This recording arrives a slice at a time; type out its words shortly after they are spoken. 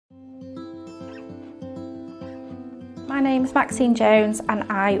My name is Maxine Jones and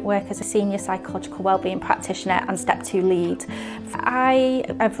I work as a senior psychological wellbeing practitioner and step 2 lead. I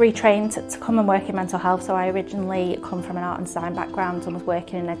have retrained to come and work in mental health, so I originally come from an art and design background and was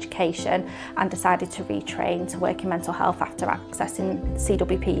working in education and decided to retrain to work in mental health after accessing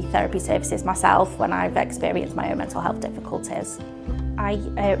CWP therapy services myself when I've experienced my own mental health difficulties. I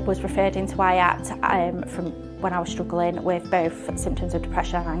was referred into IAPT from when I was struggling with both symptoms of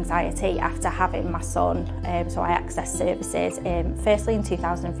depression and anxiety after having my son. So I accessed services firstly in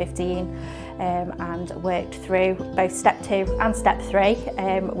 2015 and worked through both step 2 and step 3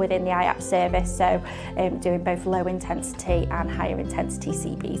 within the IAPT service, so doing both low intensity and higher intensity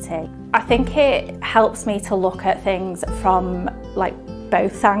CBT. I think it helps me to look at things from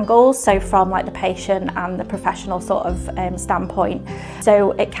both angles, so from the patient and the professional sort of standpoint.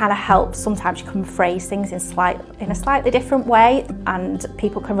 So it kind of helps, sometimes you can phrase things in a slightly different way and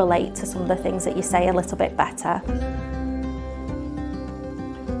people can relate to some of the things that you say a little bit better.